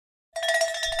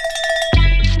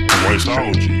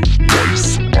Wiseology.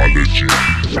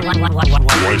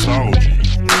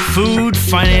 Food,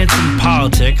 finance, and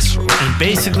politics, and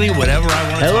basically whatever I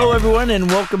want to Hello, everyone, and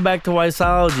welcome back to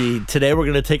Wiseology. Today, we're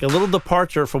going to take a little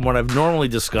departure from what I've normally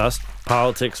discussed: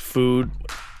 politics, food,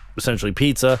 essentially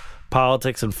pizza,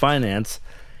 politics, and finance.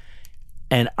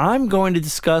 And I'm going to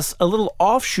discuss a little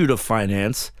offshoot of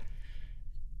finance,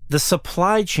 the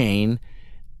supply chain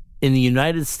in the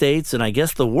United States and I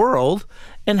guess the world,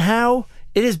 and how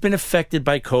it has been affected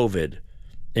by COVID.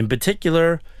 In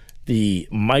particular, the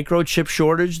microchip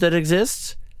shortage that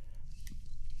exists,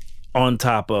 on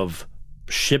top of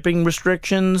shipping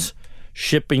restrictions,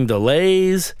 shipping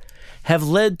delays, have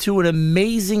led to an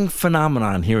amazing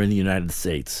phenomenon here in the United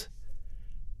States.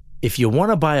 If you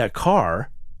want to buy a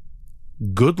car,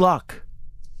 good luck.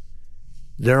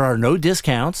 There are no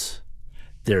discounts,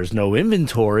 there's no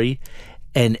inventory,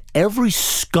 and every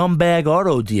scumbag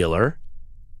auto dealer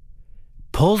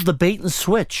pulls the bait and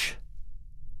switch.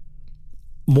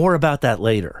 More about that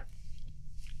later.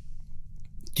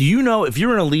 Do you know, if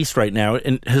you're in a lease right now,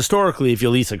 and historically if you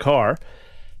lease a car,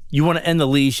 you want to end the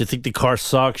lease, you think the car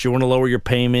sucks, you want to lower your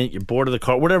payment, you're bored of the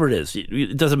car, whatever it is,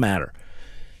 it doesn't matter.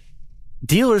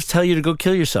 Dealers tell you to go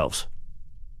kill yourselves.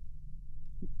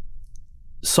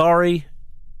 Sorry,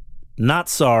 not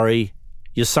sorry.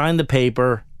 You signed the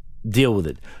paper, deal with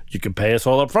it. You can pay us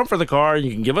all up front for the car,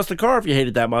 you can give us the car if you hate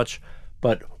it that much,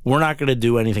 but we're not going to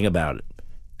do anything about it.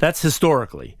 That's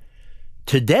historically.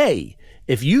 Today,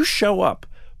 if you show up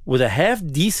with a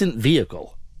half-decent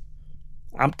vehicle,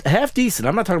 I'm half decent,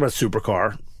 I'm not talking about a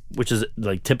supercar, which is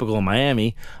like typical in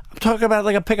Miami. I'm talking about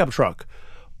like a pickup truck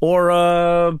or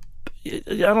I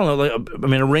don't know, like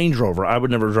a Range Rover. I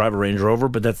would never drive a Range Rover,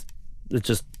 but it's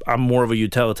just, I'm more of a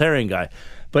utilitarian guy.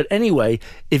 But anyway,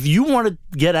 if you want to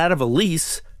get out of a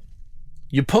lease,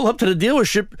 you pull up to the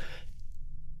dealership,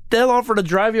 they'll offer to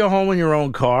drive you home in your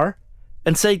own car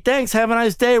and say, thanks, have a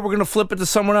nice day, we're going to flip it to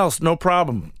someone else, no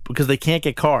problem, because they can't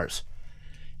get cars.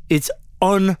 It's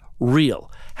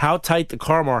unreal how tight the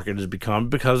car market has become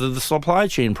because of the supply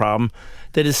chain problem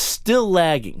that is still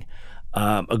lagging.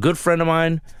 A good friend of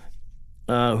mine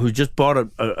who just bought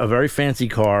a very fancy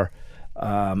car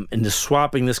and is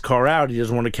swapping this car out, he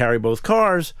doesn't want to carry both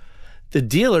cars. The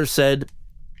dealer said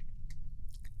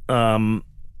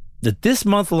that this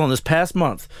month alone, this past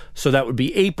month, so that would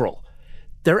be April,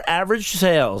 their average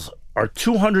sales are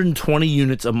 220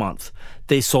 units a month.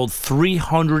 They sold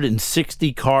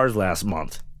 360 cars last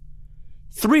month.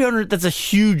 300, that's a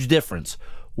huge difference.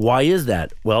 Why is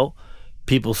that? Well,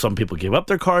 some people gave up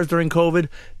their cars during COVID.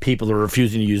 People are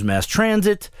refusing to use mass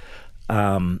transit.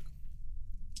 The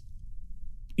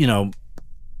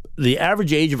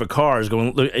average age of a car is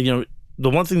going, the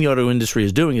one thing the auto industry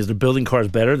is doing is they're building cars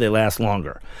better, they last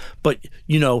longer. But,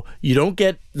 you don't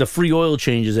get the free oil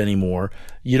changes anymore.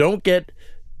 You don't get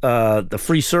the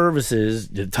free services,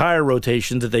 the tire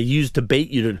rotations that they use to bait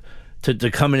you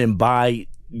to come in and buy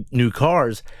new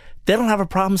cars. They don't have a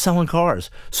problem selling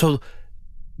cars. So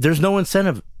there's no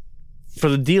incentive for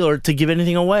the dealer to give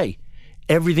anything away.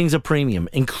 Everything's a premium,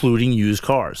 including used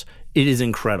cars. It is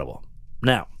incredible.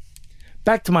 Now,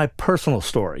 back to my personal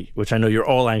story, which I know you're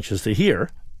all anxious to hear.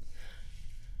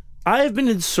 I have been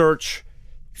in search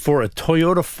for a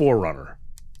Toyota 4Runner.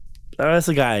 That's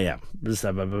the guy I am.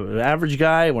 I'm an average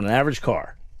guy. I want an average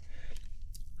car.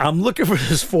 I'm looking for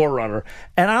this 4Runner,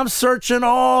 and I'm searching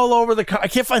all over the country. I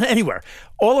can't find it anywhere.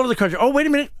 All over the country. Oh, wait a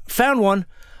minute. Found one.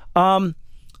 I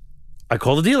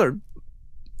call the dealer.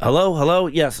 Hello?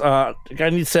 Yes. Guy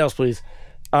needs sales, please.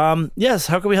 Yes.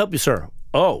 How can we help you, sir?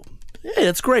 Oh, hey,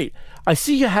 that's great. I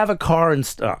see you have a car in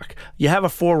stock. You have a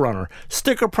 4Runner.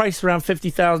 Sticker price around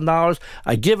 $50,000.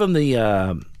 I give him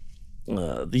the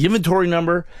inventory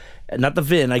number, not the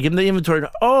VIN. I give him the inventory.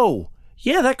 Oh,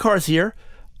 yeah, that car's here.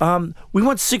 We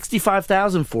want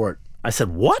 $65,000 for it. I said,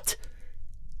 what?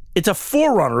 It's a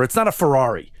 4Runner. It's not a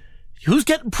Ferrari. Who's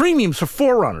getting premiums for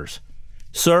 4Runners?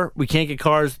 Sir, we can't get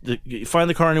cars. You find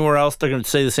the car anywhere else, they're going to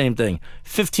say the same thing.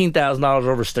 $15,000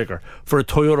 over sticker for a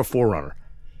Toyota 4Runner.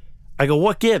 I go,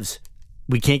 what gives?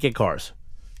 We can't get cars.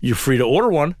 You're free to order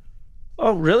one.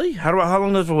 Oh, really? How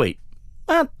long does it wait?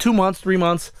 2 months, 3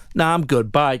 months. Nah, I'm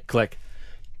good. Bye. Click.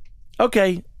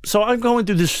 Okay, so I'm going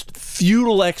through this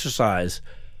futile exercise,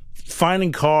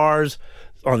 finding cars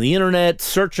on the internet,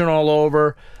 searching all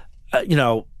over.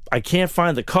 I can't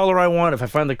find the color I want. If I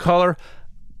find the color,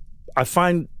 I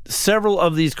find several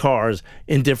of these cars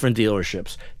in different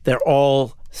dealerships. They're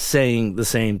all saying the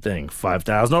same thing.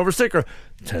 $5,000 over sticker,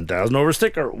 $10,000 over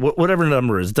sticker, whatever the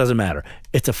number is, it doesn't matter.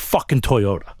 It's a fucking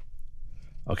Toyota.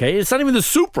 Okay? It's not even the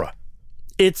Supra.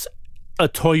 It's a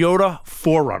Toyota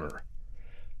 4Runner.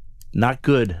 Not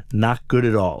good. Not good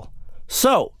at all.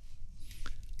 So,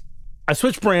 I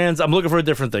switch brands. I'm looking for a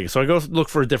different thing. So I go look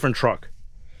for a different truck.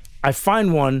 I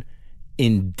find one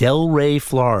in Delray,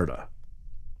 Florida.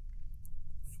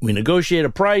 We negotiate a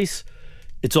price.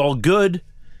 It's all good.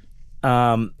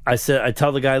 I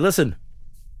tell the guy, listen,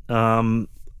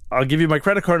 I'll give you my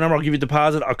credit card number. I'll give you a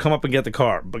deposit. I'll come up and get the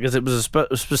car because it was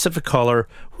a specific color.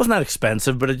 It wasn't that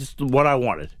expensive, but it's just what I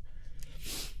wanted.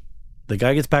 The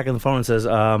guy gets back on the phone and says,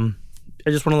 I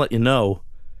just want to let you know,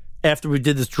 after we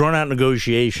did this drawn-out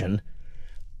negotiation,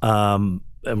 and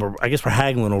I guess we're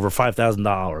haggling over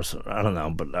 $5,000. I don't know,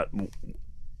 but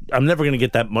I'm never going to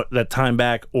get that time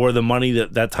back or the money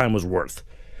that time was worth.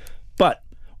 But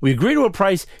we agree to a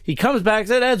price. He comes back and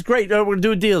said, that's great. We're going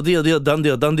to do a deal,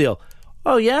 done deal.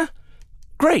 Oh, yeah?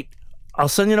 Great. I'll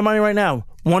send you the money right now.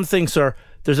 One thing, sir,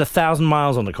 there's 1,000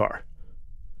 miles on the car.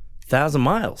 1,000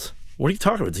 miles? What are you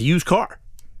talking about? It's a used car.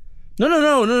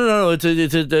 No. It's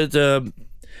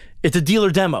a dealer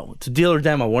demo. It's a dealer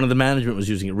demo. One of the management was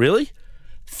using it. Really?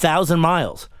 1,000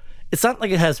 miles. It's not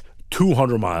like it has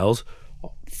 200 miles,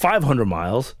 500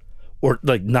 miles, or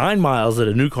like 9 miles that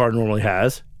a new car normally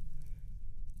has.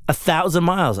 1,000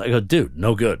 miles. I go, dude,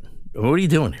 no good. What are you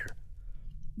doing here?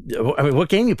 I mean, what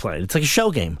game you playing? It's like a shell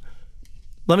game.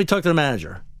 Let me talk to the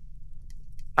manager.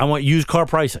 I want used car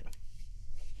pricing.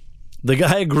 The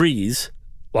guy agrees.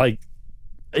 Like,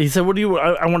 he said, what do you,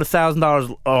 I want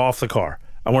 $1,000 off the car.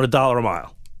 I want $1 a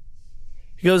mile.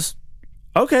 He goes,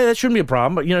 okay, that shouldn't be a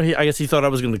problem. But, I guess he thought I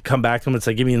was going to come back to him and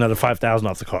say, give me another $5,000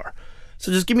 off the car.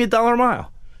 So just give me $1 a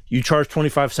mile. You charge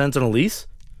 25 cents on a lease.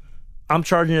 I'm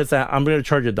charging you that. I'm going to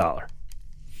charge you $1.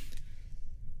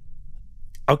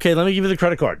 Okay, let me give you the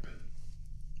credit card.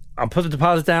 I'll put the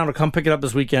deposit down. I'll come pick it up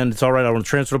this weekend. It's all right. I want to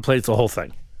transfer the plates, the whole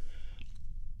thing.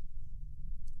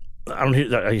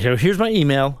 Here's my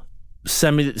email.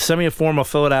 Send me a form. I'll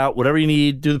fill it out. Whatever you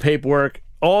need. Do the paperwork.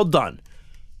 All done.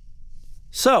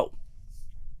 So,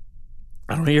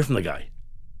 I don't hear from the guy.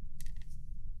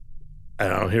 I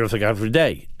don't hear from the guy every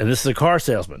day. And this is a car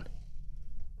salesman,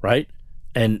 right?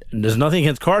 And there's nothing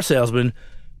against car salesmen,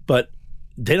 but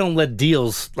they don't let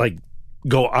deals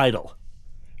go idle.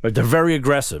 Right? They're very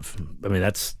aggressive. I mean,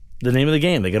 that's the name of the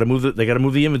game. They got to move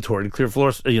the inventory to clear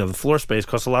floor. The floor space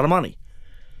costs a lot of money.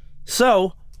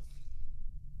 So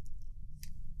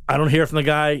I don't hear from the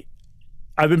guy.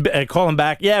 I call him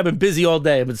back. Yeah, I've been busy all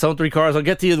day. I've been selling 3 cars. I'll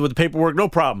get to you with the paperwork. No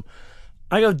problem.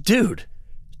 I go, dude,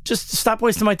 just stop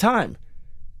wasting my time.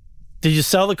 Did you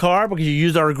sell the car because you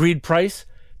used our agreed price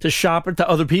to shop it to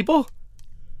other people?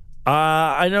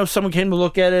 I know someone came to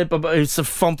look at it, but it's a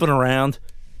fumping around.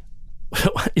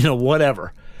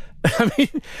 Whatever. I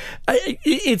mean,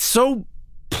 it's so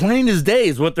plain as day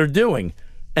is what they're doing.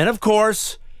 And of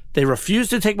course, they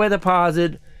refused to take my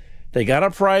deposit. They got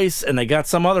a price, and they got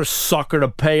some other sucker to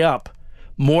pay up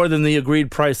more than the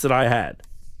agreed price that I had.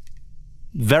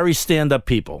 Very stand-up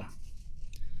people.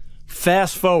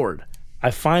 Fast forward,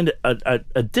 I find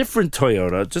a different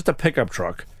Toyota, just a pickup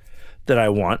truck that I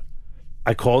want.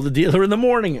 I call the dealer in the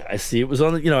morning. I see it was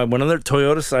on I went on their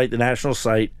Toyota site, the national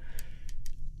site,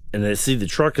 and I see the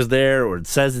truck is there, or it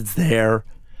says it's there.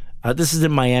 This is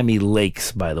in Miami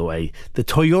Lakes, by the way. The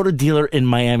Toyota dealer in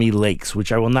Miami Lakes,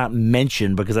 which I will not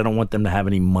mention because I don't want them to have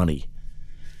any money.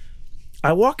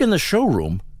 I walk in the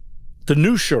showroom, the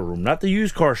new showroom, not the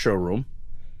used car showroom.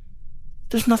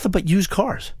 There's nothing but used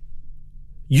cars.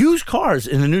 Used cars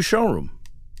in the new showroom.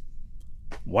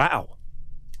 Wow.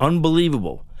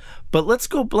 Unbelievable. But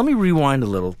let me rewind a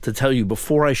little to tell you,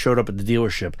 before I showed up at the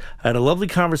dealership, I had a lovely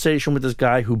conversation with this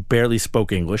guy who barely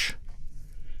spoke English.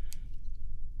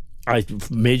 I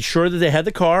made sure that they had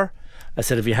the car. I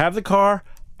said, if you have the car,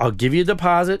 I'll give you a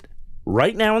deposit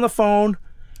right now on the phone.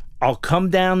 I'll come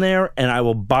down there and I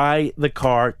will buy the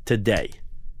car today.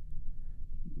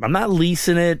 I'm not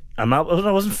leasing it. I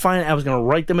wasn't fine. I was going to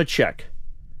write them a check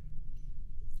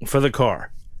for the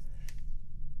car.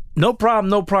 No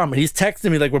problem. He's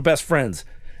texting me like we're best friends.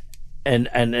 And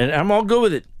I'm all good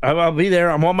with it. I'll be there.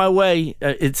 I'm on my way.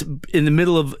 It's in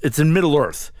Middle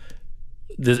Earth.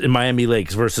 In Miami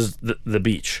Lakes versus the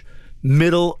beach.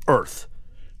 Middle Earth.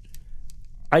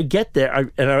 I get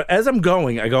there, as I'm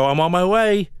going, I go, I'm on my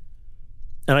way.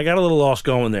 And I got a little lost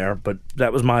going there, but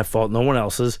that was my fault, no one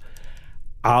else's.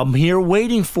 I'm here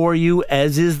waiting for you,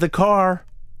 as is the car.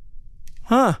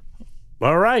 Huh.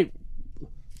 All right.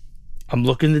 I'm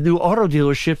looking to do auto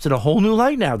dealerships in a whole new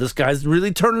light now. This guy's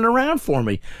really turning around for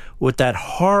me with that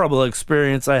horrible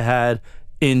experience I had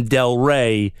in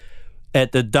Delray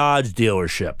at the Dodge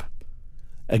dealership.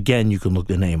 Again, you can look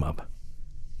the name up.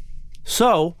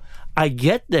 So I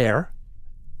get there.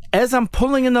 As I'm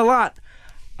pulling in the lot,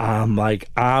 I'm like,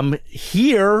 I'm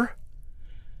here.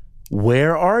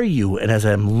 Where are you? And as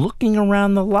I'm looking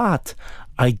around the lot,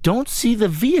 I don't see the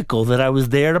vehicle that I was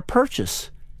there to purchase.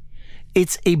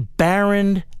 It's a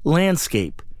barren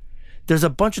landscape. There's a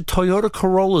bunch of Toyota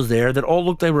Corollas there that all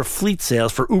look like they were fleet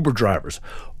sales for Uber drivers.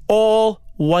 All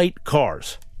white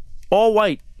cars. All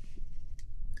white.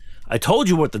 I told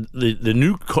you what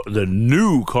the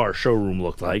new car showroom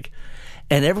looked like.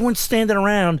 And everyone's standing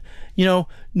around. You know,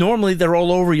 normally they're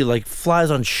all over you like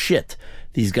flies on shit,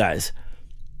 these guys.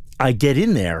 I get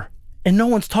in there, and no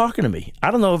one's talking to me. I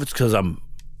don't know if it's because I'm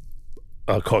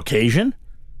a Caucasian.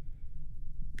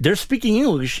 They're speaking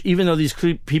English, even though these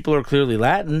people are clearly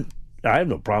Latin. I have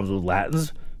no problems with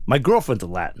Latins. My girlfriend's a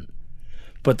Latin.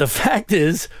 But the fact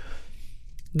is,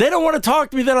 they don't want to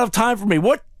talk to me. They don't have time for me.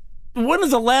 When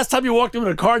is the last time you walked into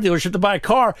a car dealership to buy a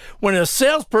car when a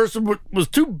salesperson was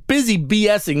too busy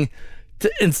BSing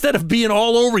instead of being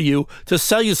all over you to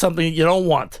sell you something that you don't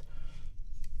want?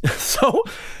 So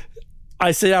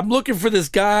I say, I'm looking for this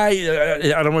guy.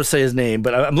 I don't want to say his name,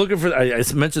 but I'm looking for, I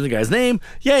mentioned the guy's name.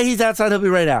 Yeah, he's outside. He'll be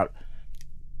right out.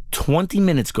 20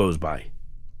 minutes goes by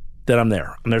that I'm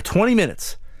there. I'm there 20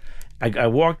 minutes. I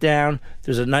walk down.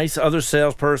 There's a nice other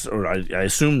salesperson, or I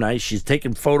assume nice. She's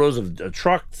taking photos of a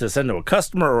truck to send to a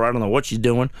customer, or I don't know what she's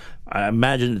doing. I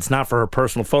imagine it's not for her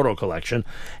personal photo collection.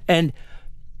 And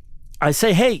I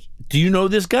say, hey, do you know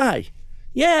this guy?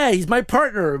 Yeah, he's my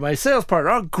partner, my sales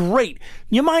partner. Oh, great.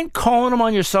 You mind calling him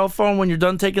on your cell phone when you're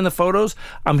done taking the photos?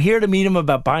 I'm here to meet him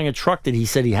about buying a truck that he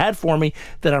said he had for me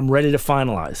that I'm ready to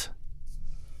finalize.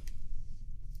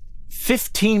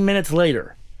 15 minutes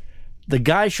later, the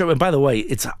guy showed, and by the way,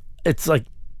 it's like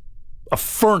a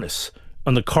furnace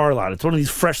on the car lot. It's one of these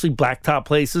freshly blacktop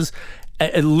places.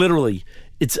 And literally,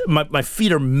 it's my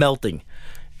feet are melting.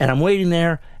 And I'm waiting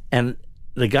there, and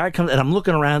the guy comes, and I'm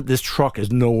looking around. This truck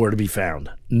is nowhere to be found.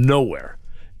 Nowhere.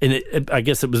 And I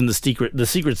guess it was in the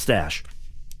secret stash.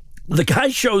 The guy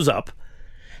shows up,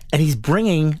 and he's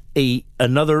bringing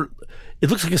another. It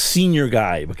looks like a senior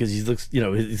guy because he looks, you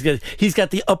know, he's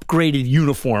got the upgraded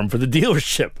uniform for the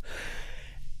dealership.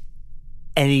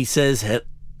 And he says,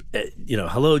 you know,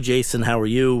 hello, Jason, how are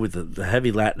you? With the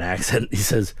heavy Latin accent. He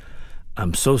says,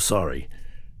 I'm so sorry.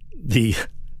 The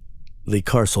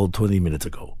car sold 20 minutes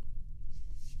ago.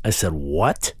 I said,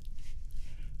 what?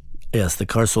 Yes, the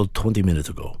car sold 20 minutes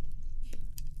ago.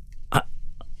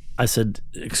 I said,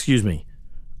 excuse me.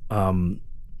 You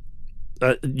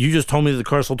just told me that the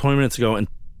car sold 20 minutes ago, and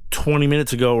 20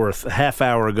 minutes ago or a half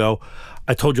hour ago,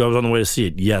 I told you I was on the way to see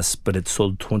it. Yes, but it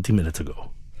sold 20 minutes ago.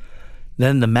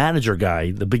 Then the manager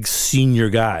guy, the big senior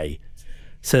guy,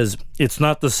 says, it's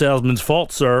not the salesman's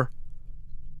fault, sir.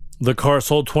 The car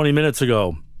sold 20 minutes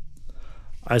ago.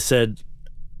 I said,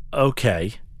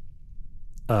 okay.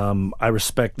 I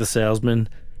respect the salesman,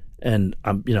 and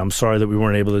I'm sorry that we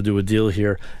weren't able to do a deal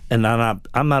here, and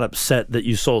I'm not upset that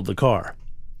you sold the car.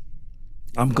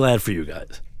 I'm glad for you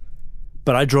guys.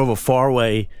 But I drove a far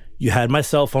way. You had my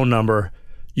cell phone number.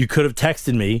 You could have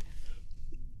texted me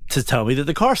to tell me that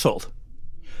the car sold.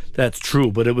 That's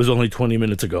true, but it was only 20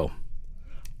 minutes ago.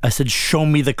 I said, show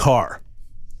me the car.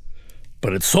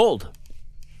 But it sold.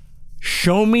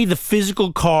 Show me the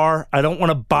physical car. I don't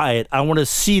want to buy it. I want to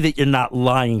see that you're not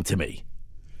lying to me.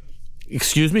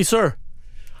 Excuse me, sir?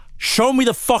 Show me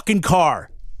the fucking car.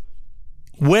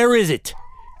 Where is it?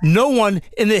 No one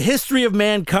in the history of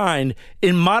mankind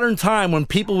in modern time, when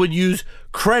people would use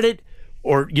credit,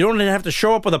 or you don't even have to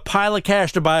show up with a pile of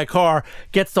cash to buy a car,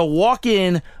 gets to walk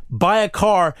in, buy a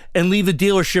car, and leave the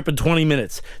dealership in 20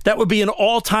 minutes. That would be an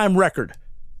all-time record.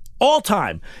 All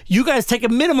time. You guys take a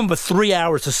minimum of 3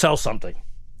 hours to sell something.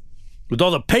 With all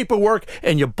the paperwork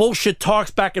and your bullshit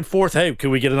talks back and forth. Hey,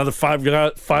 can we get another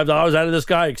 $5 out of this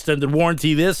guy? Extended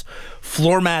warranty this,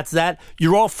 floor mats that.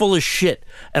 You're all full of shit.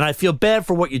 And I feel bad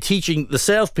for what you're teaching the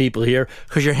salespeople here,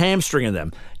 because you're hamstringing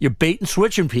them. You're bait and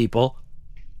switching people.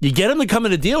 You get them to come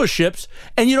into dealerships,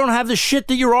 and you don't have the shit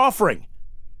that you're offering.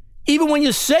 Even when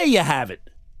you say you have it.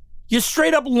 You're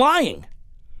straight up lying.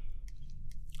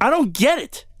 I don't get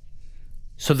it.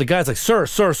 So the guy's like, sir,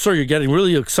 you're getting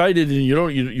really excited, and you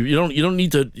don't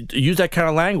need to use that kind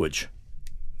of language.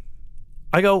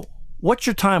 I go, what's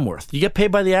your time worth? You get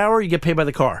paid by the hour, or you get paid by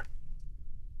the car?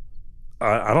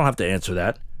 I don't have to answer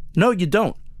that. No, you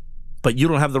don't. But you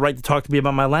don't have the right to talk to me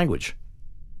about my language.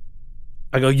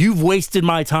 I go, you've wasted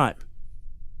my time.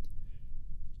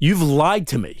 You've lied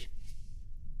to me.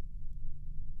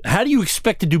 How do you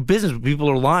expect to do business when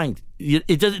people are lying?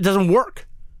 It doesn't work.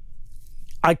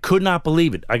 I could not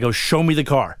believe it. I go, show me the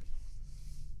car.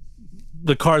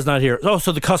 The car's not here. Oh,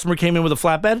 so the customer came in with a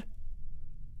flatbed?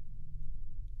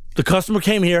 The customer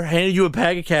came here, handed you a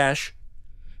bag of cash,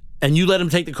 and you let him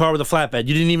take the car with a flatbed.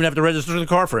 You didn't even have to register the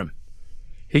car for him.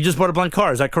 He just bought a blank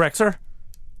car. Is that correct, sir?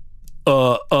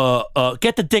 Get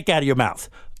the dick out of your mouth.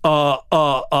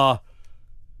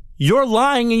 You're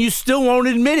lying and you still won't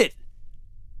admit it.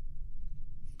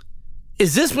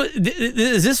 Is this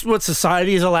what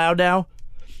society is allowed now?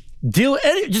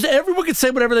 Just everyone can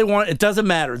say whatever they want. It doesn't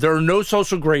matter. There are no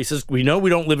social graces. We know we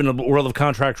don't live in a world of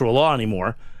contractual law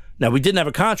anymore. Now, we didn't have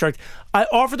a contract. I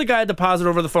offered the guy a deposit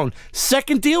over the phone.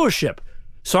 Second dealership.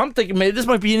 So I'm thinking maybe this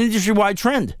might be an industry-wide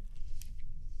trend.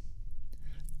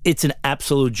 It's an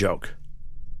absolute joke.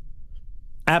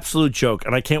 Absolute joke.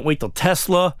 And I can't wait till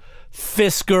Tesla,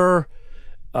 Fisker,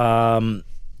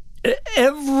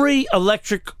 every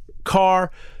electric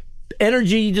car,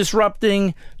 energy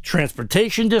disrupting,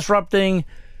 transportation disrupting,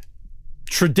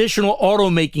 traditional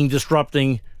automaking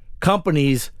disrupting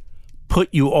companies put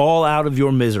you all out of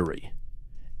your misery.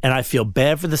 And I feel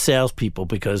bad for the salespeople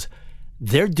because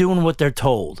they're doing what they're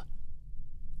told.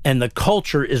 And the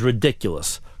culture is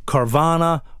ridiculous.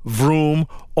 Carvana, Vroom,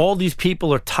 all these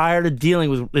people are tired of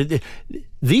dealing with...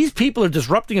 These people are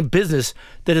disrupting a business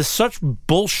that is such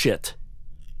bullshit.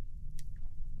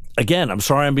 Again, I'm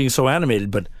sorry I'm being so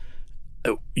animated, but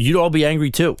you'd all be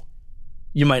angry too.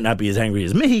 You might not be as angry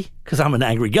as me, because I'm an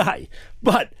angry guy.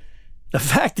 But the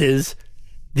fact is,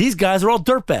 these guys are all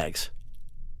dirtbags.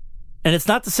 And it's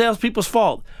not the salespeople's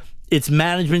fault. It's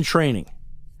management training.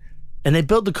 And they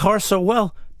build the car so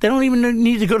well, they don't even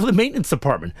need to go to the maintenance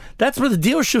department. That's where the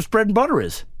dealership's bread and butter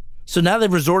is. So now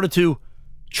they've resorted to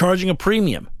charging a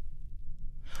premium.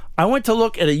 I went to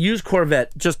look at a used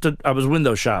Corvette. I was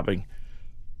window shopping.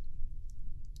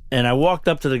 And I walked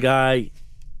up to the guy.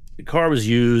 The car was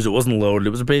used. It wasn't loaded.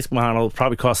 It was a basic model. It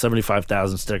probably cost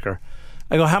 $75,000 sticker.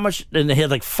 I go, how much? And they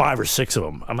had like 5 or 6 of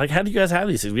them. I'm like, how do you guys have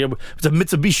these things? It's a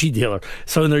Mitsubishi dealer.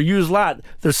 So in their used lot,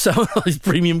 they're selling all these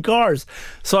premium cars.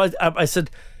 So I said,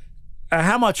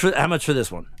 how much for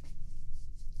this one?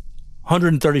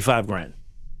 $135,000.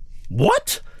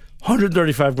 What?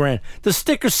 $135,000. The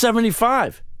sticker's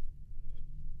 $75,000.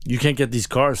 You can't get these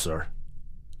cars, sir.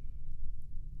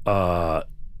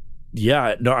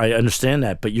 Yeah, no, I understand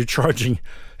that, but you're charging.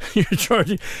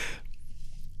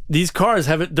 These cars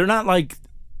they're not like,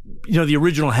 the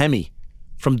original Hemi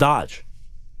from Dodge.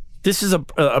 This is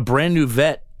a brand new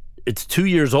Vet. It's 2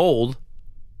 years old,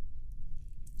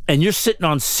 and you're sitting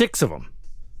on 6 of them.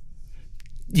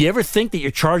 Do you ever think that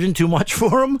you're charging too much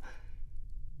for them?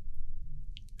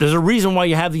 There's a reason why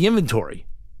you have the inventory.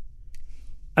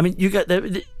 I mean,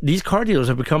 these car dealers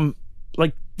have become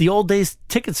like the old days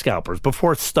ticket scalpers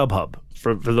before StubHub.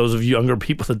 For those of you younger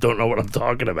people that don't know what I'm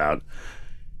talking about,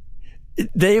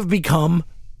 they have become,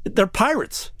 they're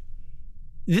pirates.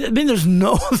 I mean, there's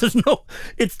no.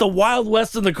 It's the Wild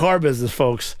West in the car business,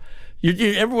 folks.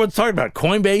 Everyone's talking about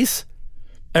Coinbase.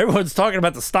 Everyone's talking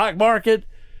about the stock market.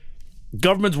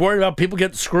 Government's worried about people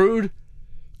getting screwed.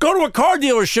 Go to a car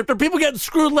dealership. There are people getting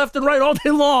screwed left and right all day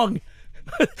long.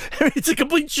 I mean, it's a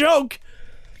complete joke.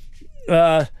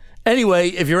 Anyway,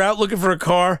 if you're out looking for a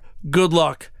car, good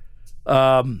luck.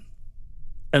 And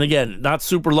again, not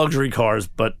super luxury cars,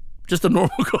 but just a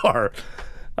normal car.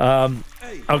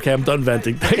 Okay, I'm done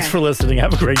venting. Thanks for listening.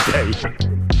 Have a great day.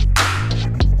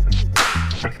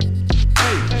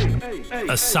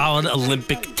 A solid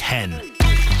Olympic 10.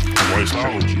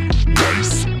 Wiseology.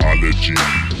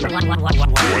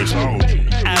 Wiseology.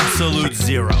 Absolute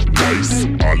 0.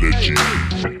 Wiseology.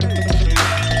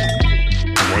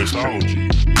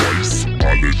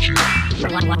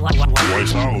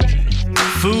 Wiseology.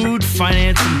 Food,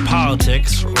 finance, and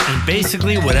politics, and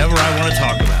basically whatever I want to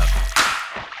talk about.